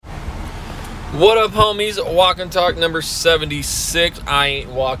What up, homies? Walk and Talk number 76. I ain't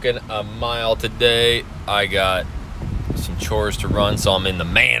walking a mile today. I got some chores to run, so I'm in the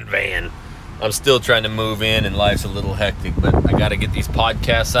man van. I'm still trying to move in, and life's a little hectic, but I got to get these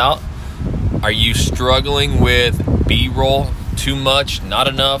podcasts out. Are you struggling with B-roll? Too much? Not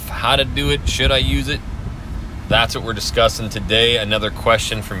enough? How to do it? Should I use it? That's what we're discussing today. Another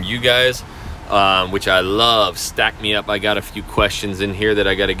question from you guys, which I love. Stack me up. I got a few questions in here that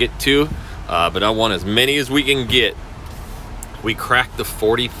I got to get to. But I want as many as we can get. We cracked the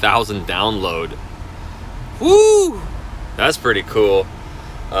 40,000 download. Woo! That's pretty cool.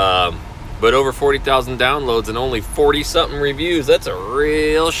 But over 40,000 downloads and only 40-something reviews. That's a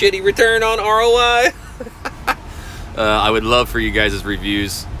real shitty return on ROI. I would love for you guys'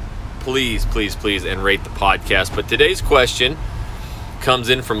 reviews. Please, please, please, and rate the podcast. But today's question comes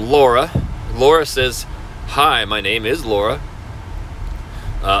in from Laura. Laura says, "Hi, my name is Laura.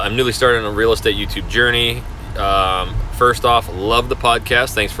 I'm newly started on a real estate YouTube journey. First off, love the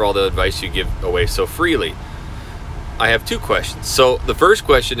podcast. Thanks for all the advice you give away so freely. I have two questions. So the first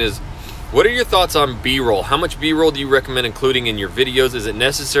question is, what are your thoughts on B-roll? How much B-roll do you recommend including in your videos? Is it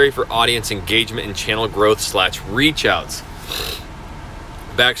necessary for audience engagement and channel growth / reach outs?"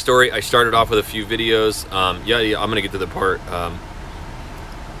 Backstory, I started off with a few videos. I'm going to get to the part.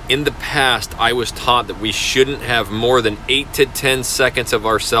 In the past, I was taught that we shouldn't have more than 8 to 10 seconds of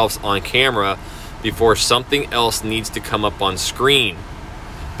ourselves on camera before something else needs to come up on screen.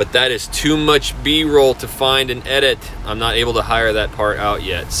 But that is too much B-roll to find and edit. I'm not able to hire that part out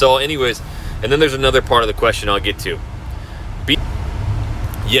yet. So anyways, and then there's another part of the question I'll get to.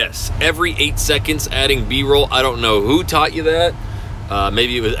 Yes, every 8 seconds adding B-roll. I don't know who taught you that.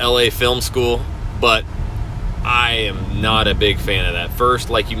 Maybe it was LA Film School, but I am not a big fan of that.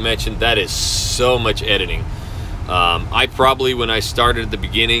 First, like you mentioned, that is so much editing. I probably, when I started at the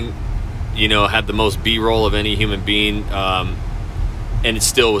beginning, had the most B-roll of any human being, and it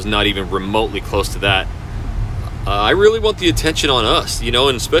still was not even remotely close to that. I really want the attention on us, and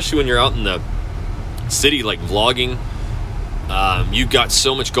especially when you're out in the city, like vlogging, you've got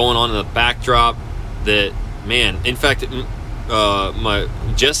so much going on in the backdrop that, man, in fact, my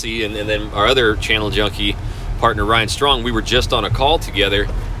Jesse and then our other channel junkie partner Ryan Strong, we were just on a call together,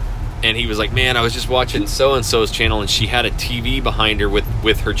 and he was like, "Man, I was just watching so-and-so's channel, and she had a TV behind her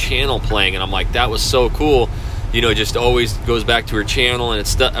with her channel playing," and I'm like, "That was so cool." It just always goes back to her channel, and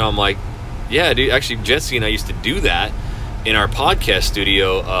it's stuff. And I'm like, "Yeah, dude. Actually, Jesse and I used to do that in our podcast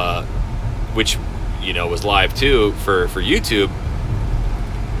studio, which was live too for YouTube."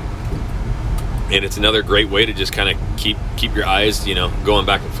 And it's another great way to just kind of keep your eyes, going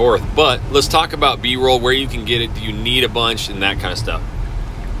back and forth. But let's talk about B-roll, where you can get it. Do you need a bunch and that kind of stuff?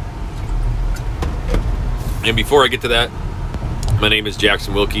 And before I get to that, my name is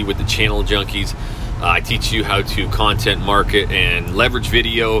Jackson Wilkie with the Channel Junkies. I teach you how to content market and leverage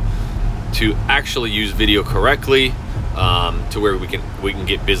video to actually use video correctly, to where we can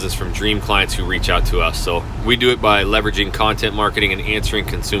get business from dream clients who reach out to us. So we do it by leveraging content marketing and answering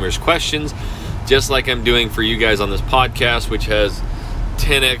consumers' questions, just like I'm doing for you guys on this podcast, which has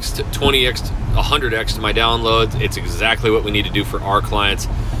 10x to 20x, 100x to my downloads. It's exactly what we need to do for our clients.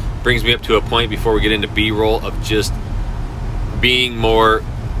 Brings me up to a point before we get into B-roll of just being more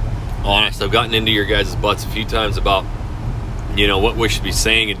honest. I've gotten into your guys' butts a few times about, what we should be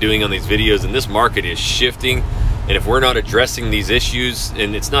saying and doing on these videos, and this market is shifting. And if we're not addressing these issues,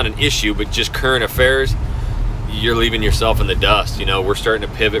 and it's not an issue, but just current affairs, you're leaving yourself in the dust. We're starting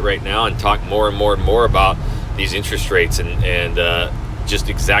to pivot right now and talk more and more and more about these interest rates and just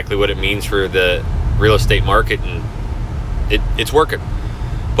exactly what it means for the real estate market, and it's working.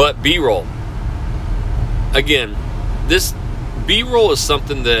 But B-roll, again, this B-roll is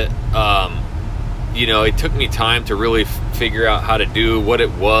something that it took me time to really figure out how to do, what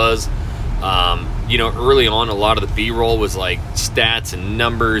it was. Early on, a lot of the B-roll was like stats and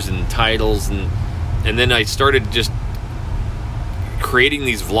numbers and titles, and then I started just creating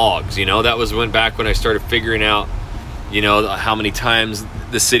these vlogs. That was when I started figuring out, how many times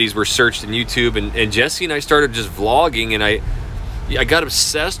the cities were searched in YouTube, and Jesse and I started just vlogging, and I got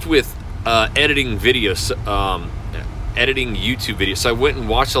obsessed with editing videos, editing YouTube videos. So I went and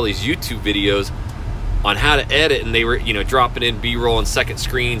watched all these YouTube videos on how to edit, and they were, dropping in B-roll and second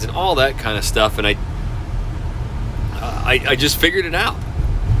screens and all that kind of stuff, and I just figured it out.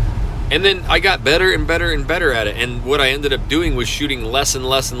 And then I got better and better and better at it. And what I ended up doing was shooting less and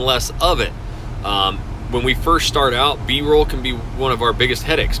less and less of it. When we first start out, B-roll can be one of our biggest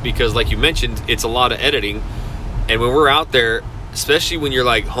headaches because, like you mentioned, it's a lot of editing. And when we're out there, especially when you're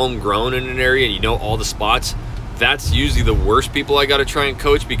like homegrown in an area and you know all the spots, that's usually the worst people I got to try and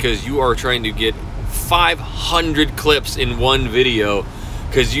coach, because you are trying to get 500 clips in one video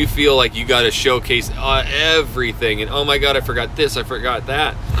because you feel like you got to showcase everything, and oh my god, I forgot this, I forgot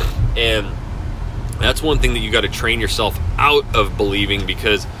that. And that's one thing that you got to train yourself out of believing,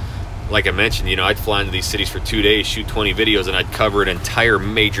 because like I mentioned, you know, I'd fly into these cities for 2 days, shoot 20 videos, and I'd cover an entire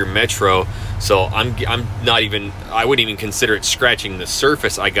major metro. So I'm not even, I wouldn't even consider it scratching the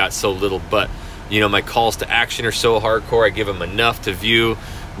surface. I got so little, but you know, my calls to action are so hardcore. I give them enough to view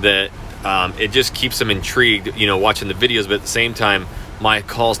that it just keeps them intrigued, you know, watching the videos. But at the same time, my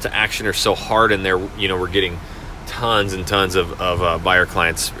calls to action are so hard, and they're, you know, we're getting tons and tons of buyer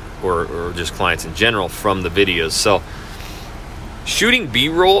clients or just clients in general from the videos. So shooting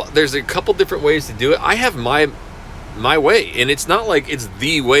B-roll, there's a couple different ways to do it. I have my way, and it's not like it's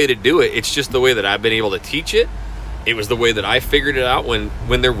the way to do it. It's just the way that I've been able to teach it. It was the way that I figured it out when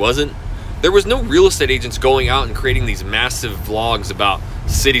there was no real estate agents going out and creating these massive vlogs about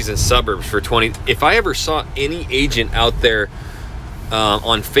cities and suburbs for 20. If I ever saw any agent out there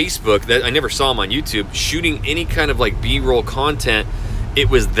on Facebook, that I never saw them on YouTube, shooting any kind of like B-roll content, it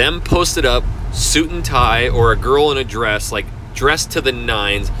was them posted up, suit and tie, or a girl in a dress, like dressed to the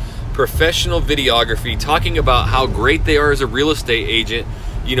nines, professional videography, talking about how great they are as a real estate agent.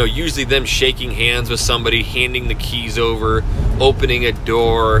 You know, usually them shaking hands with somebody, handing the keys over, opening a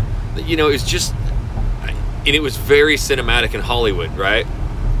door. You know, it's just, and it was very cinematic in Hollywood, right?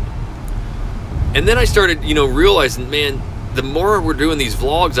 And then I started, you know, realizing, man, the more we're doing these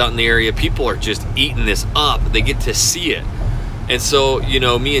vlogs out in the area, people are just eating this up. They get to see it. And so, you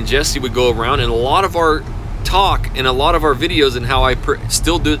know, me and Jesse would go around, and a lot of our talk and a lot of our videos, and how I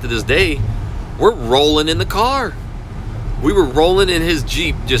still do it to this day, we're rolling in the car. We were rolling in his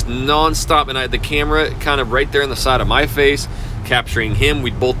Jeep just nonstop, and I had the camera kind of right there on the side of my face, capturing him.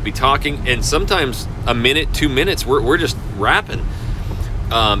 We'd both be talking, and sometimes a minute, 2 minutes, we're just rapping.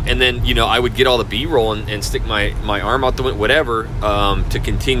 And then, you know, I would get all the B-roll and stick my arm out the window, whatever, to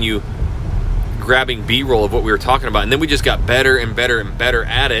continue grabbing B-roll of what we were talking about. And then we just got better and better and better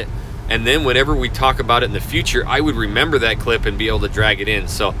at it. And then whenever we talk about it in the future, I would remember that clip and be able to drag it in.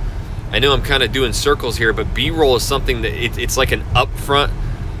 So I know I'm kind of doing circles here, but B-roll is something that it's like an upfront,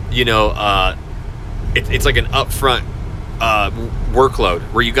 you know, it's like an upfront workload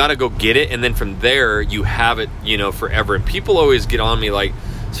where you got to go get it, and then from there you have it, you know, forever. And people always get on me, like,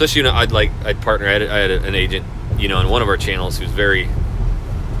 especially, you know, I'd partner. I had an agent, you know, on one of our channels who's very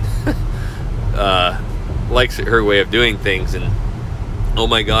likes her way of doing things, and oh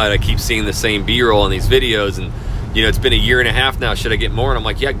my god, I keep seeing the same B-roll on these videos, and you know, it's been 1.5 years now. Should I get more? And I'm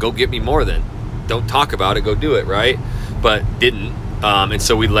like, yeah, go get me more then. Don't talk about it, go do it, right? But didn't. And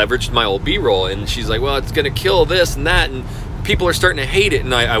so we leveraged my old B-roll, and she's like, well, it's gonna kill this and that, and people are starting to hate it.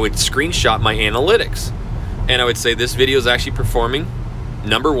 And I would screenshot my analytics, and I would say, this video is actually performing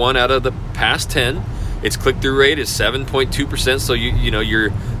 #1 out of the past 10. Its click-through rate is 7.2%. So you know, your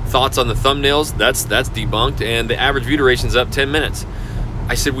thoughts on the thumbnails, that's debunked, and the average view duration is up 10 minutes.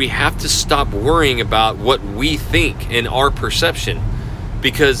 I said, we have to stop worrying about what we think and our perception,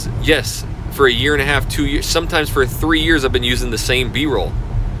 because yes, for 1.5 years, 2 years, sometimes for 3 years, I've been using the same B-roll.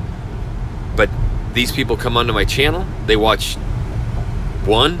 But these people come onto my channel, they watch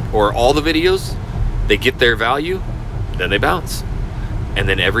one or all the videos, they get their value, then they bounce. And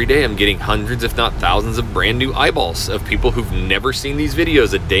then every day I'm getting hundreds, if not thousands, of brand new eyeballs of people who've never seen these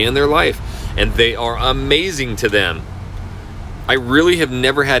videos a day in their life, and they are amazing to them. I really have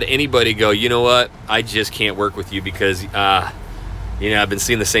never had anybody go, you know what, I just can't work with you because, you know, I've been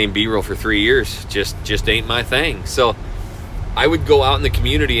seeing the same B-roll for 3 years. Just ain't my thing. So I would go out in the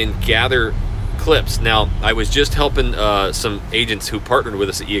community and gather clips. Now, I was just helping some agents who partnered with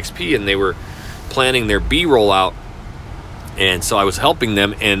us at EXP, and they were planning their B-roll out. And so I was helping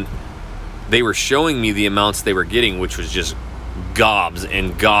them, and they were showing me the amounts they were getting, which was just gobs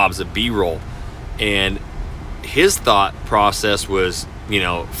and gobs of B-roll. And his thought process was, you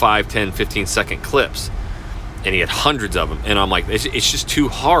know, 5, 10, 15-second clips. And he had hundreds of them. And I'm like, it's just too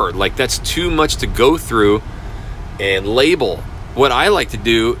hard. Like, that's too much to go through and label. What I like to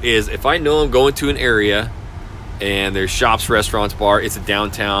do is, if I know I'm going to an area and there's shops, restaurants, bar, it's a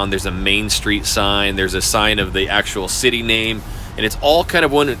downtown, there's a main street sign, there's a sign of the actual city name, and it's all kind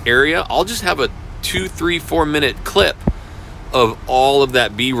of one area, I'll just have a 2, 3, 4 minute clip of all of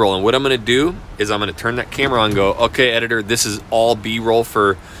that B-roll. And what I'm going to do is I'm going to turn that camera on and go, okay, editor, this is all B-roll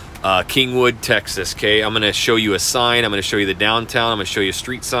for Kingwood, Texas. Okay, I'm going to show you a sign, I'm going to show you the downtown, I'm going to show you a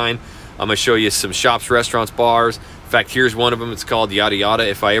street sign, I'm going to show you some shops, restaurants, bars. In fact, here's one of them. It's called Yada Yada.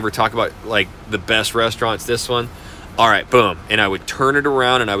 If I ever talk about like the best restaurants, this one. All right, boom. And I would turn it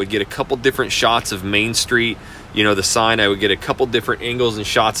around, and I would get a couple different shots of Main Street you know, the sign. I would get a couple different angles and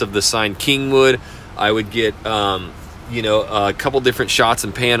shots of the sign Kingwood. I would get, you know, a couple different shots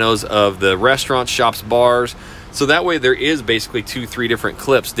and panos of the restaurants, shops, bars. So that way there is basically 2-3 different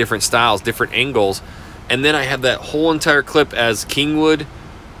clips, different styles, different angles. And then I have that whole entire clip as Kingwood,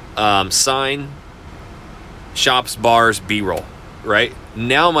 sign, shops, bars, B-roll, right?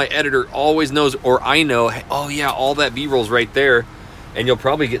 Now my editor always knows, or I know, hey, oh yeah, all that B-roll's right there. And you'll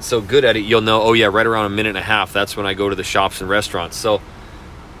probably get so good at it, you'll know, oh yeah, right around 1.5 minutes, that's when I go to the shops and restaurants. So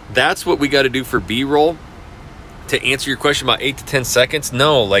that's what we got to do for B-roll. To answer your question about 8 to 10 seconds,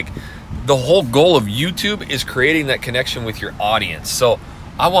 no, like the whole goal of YouTube is creating that connection with your audience. So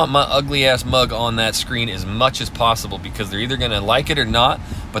I want my ugly ass mug on that screen as much as possible, because they're either going to like it or not,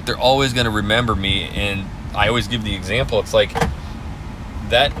 but they're always going to remember me. And I always give the example. It's like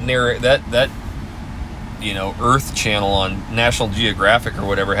that you know, Earth channel on National Geographic or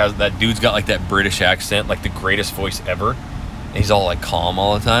whatever has that dude's got like that British accent, like the greatest voice ever. And he's all like calm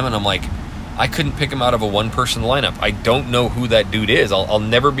all the time. And I'm like, I couldn't pick him out of a one-person lineup. I don't know who that dude is. I'll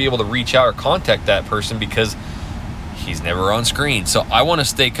never be able to reach out or contact that person because he's never on screen. So I want to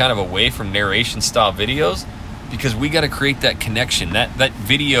stay kind of away from narration style videos, because we got to create that connection. That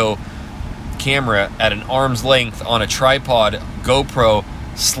video camera at an arm's length on a tripod, GoPro,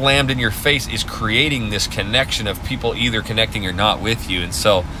 slammed in your face, is creating this connection of people either connecting or not with you. And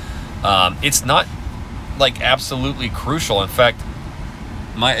so it's not like absolutely crucial. In fact,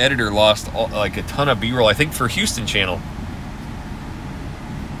 my editor lost like a ton of B-roll, I think for Houston channel,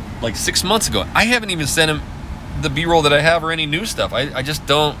 like 6 months ago. I haven't even sent him the B-roll that I have or any new stuff. I just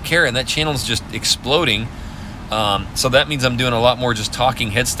don't care, and that channel's just exploding. So that means I'm doing a lot more just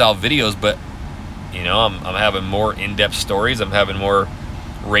talking head style videos, but you know, I'm having more in-depth stories. I'm having more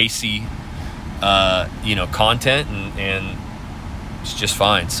racy you know, content, and it's just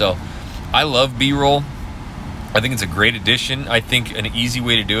fine. So I love B-roll. I think it's a great addition. I think an easy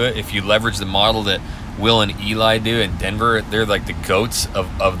way to do it, if you leverage the model that Will and Eli do in Denver, they're like the goats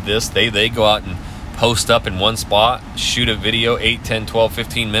of this. They go out and post up in one spot, shoot a video, 8, 10, 12,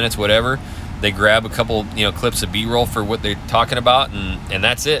 15 minutes, whatever. They grab a couple, you know, clips of B-roll for what they're talking about, and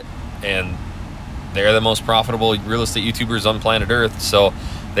that's it. And they're the most profitable real estate YouTubers on planet Earth, so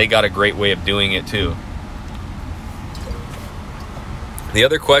they got a great way of doing it too. The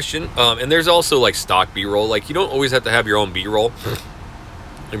other question, and there's also like stock B-roll. Like, you don't always have to have your own B-roll.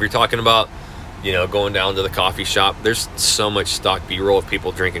 If you're talking about, you know, going down to the coffee shop, there's so much stock B-roll of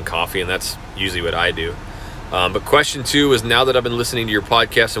people drinking coffee, and that's usually what I do. But question 2 is, now that I've been listening to your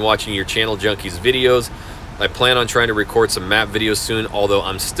podcast and watching your Channel Junkies videos, I plan on trying to record some map videos soon, although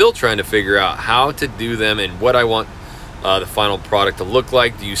I'm still trying to figure out how to do them and what I want the final product to look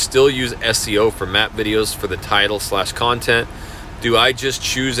like. Do you still use SEO for map videos for the title/content? Do I just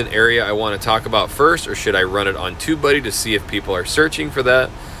choose an area I want to talk about first, or should I run it on TubeBuddy to see if people are searching for that?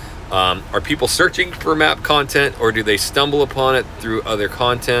 Are people searching for map content, or do they stumble upon it through other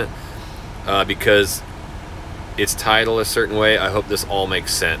content because it's titled a certain way? I hope this all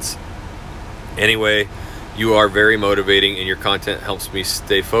makes sense. Anyway, you are very motivating, and your content helps me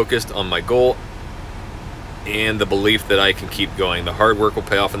stay focused on my goal and the belief that I can keep going. The hard work will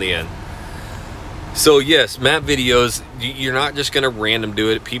pay off in the end. So yes, map videos, you're not just going to random do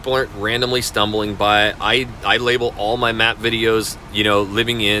it. People aren't randomly stumbling by it. I label all my map videos, you know,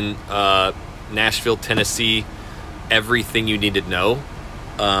 living in Nashville, Tennessee, everything you need to know.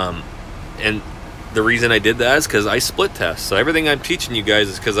 And the reason I did that is because I split test. So everything I'm teaching you guys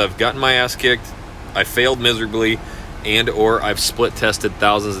is because I've gotten my ass kicked, I failed miserably, and or I've split tested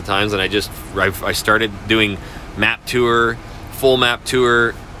thousands of times, and I started doing map tour, full map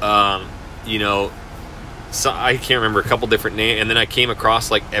tour, you know, so I can't remember a couple different names, and then I came across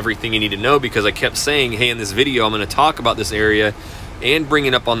like everything you need to know, because I kept saying, hey, in this video I'm going to talk about this area and bring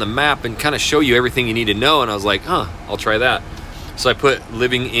it up on the map and kind of show you everything you need to know. And I was like, I'll try that. So I put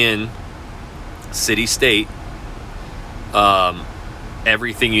living in city state,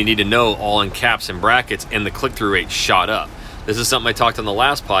 everything you need to know, all in caps and brackets, and the click-through rate shot up. This is something I talked on the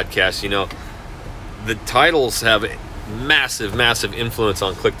last podcast. You know, the titles have massive influence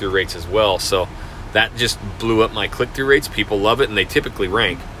on click-through rates as well. So that just blew up my click-through rates. People love it, and they typically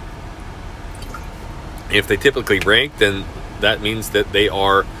rank. If they typically rank, then that means that they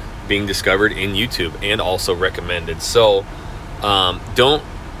are being discovered in YouTube and also recommended. So don't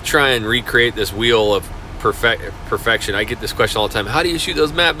try and recreate this wheel of perfection. I get this question all the time. How do you shoot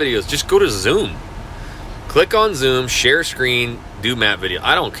those map videos? Just go to Zoom. Click on Zoom, share screen, do map video.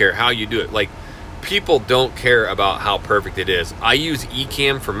 I don't care how you do it. Like, people don't care about how perfect it is. I use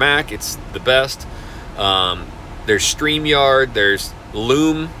Ecamm for Mac. It's the best. There's StreamYard. There's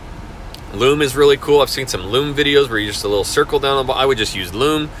Loom. Loom is really cool. I've seen some Loom videos where you just a little circle down the bottom. I would just use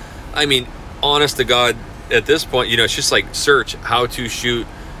Loom. I mean, honest to God, at this point, you know, it's just like search how to shoot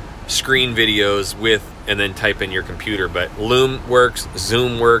screen videos with, and then type in your computer. But Loom works,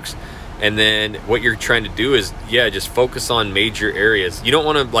 Zoom works. And then what you're trying to do is, yeah, just focus on major areas. You don't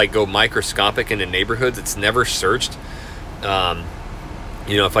want to like go microscopic into neighborhoods. It's never searched.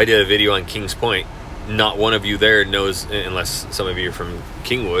 You know, if I did a video on Kings Point, not one of you there knows, unless some of you are from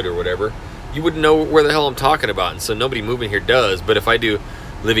Kingwood or whatever, you wouldn't know where the hell I'm talking about. And so nobody moving here does. But if I do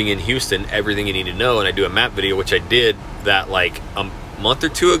living in Houston, everything you need to know, and I do a map video, which I did that like a month or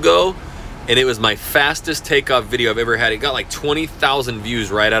two ago, and it was my fastest takeoff video I've ever had. It got like 20,000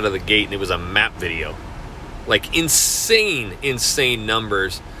 views right out of the gate, and it was a map video. Like insane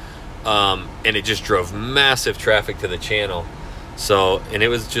numbers. And it just drove massive traffic to the channel. So, and it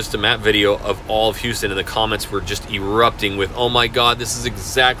was just a map video of all of Houston, and the comments were just erupting with, oh my God, this is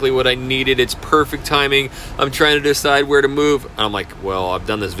exactly what I needed. It's perfect timing. I'm trying to decide where to move. And I'm like, well, I've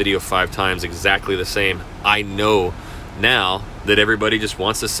done this video 5 times, exactly the same. I know now that everybody just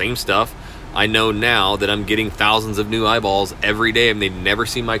wants the same stuff. I know now that I'm getting thousands of new eyeballs every day, and they've never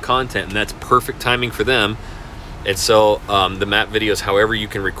seen my content, and that's perfect timing for them. And so the map videos, however you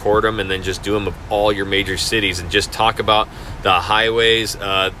can record them, and then just do them of all your major cities, and just talk about the highways,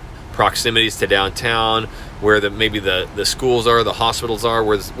 proximities to downtown, where maybe the schools are, the hospitals are,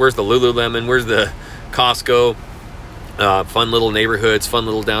 where's the Lululemon, where's the Costco, fun little neighborhoods, fun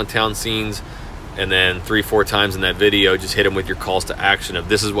little downtown scenes. And then 3-4 times in that video, just hit them with your calls to action of,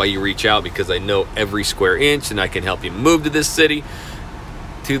 this is why you reach out, because I know every square inch, and I can help you move to this city,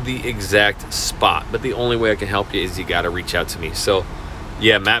 to the exact spot. But the only way I can help you is you got to reach out to me. So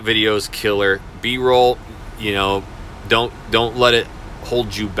yeah, map videos, killer. B-roll, you know, don't let it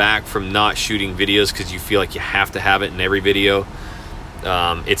hold you back from not shooting videos because you feel like you have to have it in every video.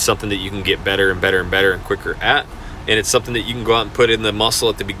 It's something that you can get better and better and better and quicker at. And it's something that you can go out and put in the muscle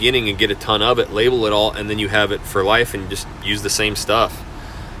at the beginning and get a ton of it, label it all, and then you have it for life and just use the same stuff.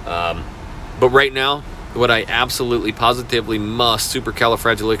 But right now, what I absolutely positively must,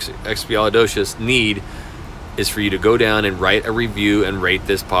 supercalifragilisticexpialidocious, need is for you to go down and write a review and rate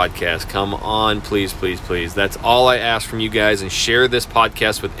this podcast. Come on, please, please, please. That's all I ask from you guys. And share this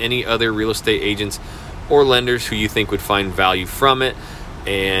podcast with any other real estate agents or lenders who you think would find value from it.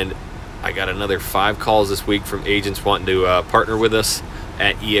 And I got another 5 calls this week from agents wanting to partner with us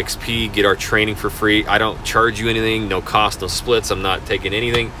at EXP, get our training for free. I don't charge you anything, no cost, no splits. I'm not taking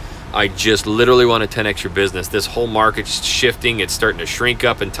anything. I just literally want to 10x your business. This whole market's shifting. It's starting to shrink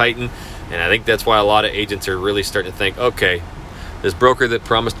up and tighten. And I think that's why a lot of agents are really starting to think, okay, this broker that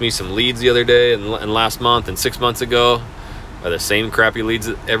promised me some leads the other day and last month and 6 months ago are the same crappy leads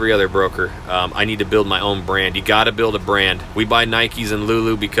that every other broker. I need to build my own brand. You got to build a brand. We buy Nikes and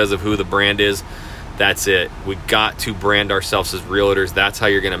Lulu because of who the brand is. That's it. We got to brand ourselves as realtors. That's how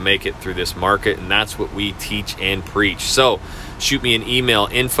you're going to make it through this market, and that's what we teach and preach. So shoot me an email,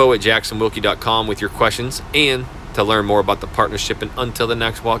 info@jacksonwilkie.com, with your questions and to learn more about the partnership. And until the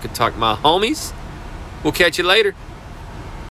next Walk and Talk, my homies, we'll catch you later.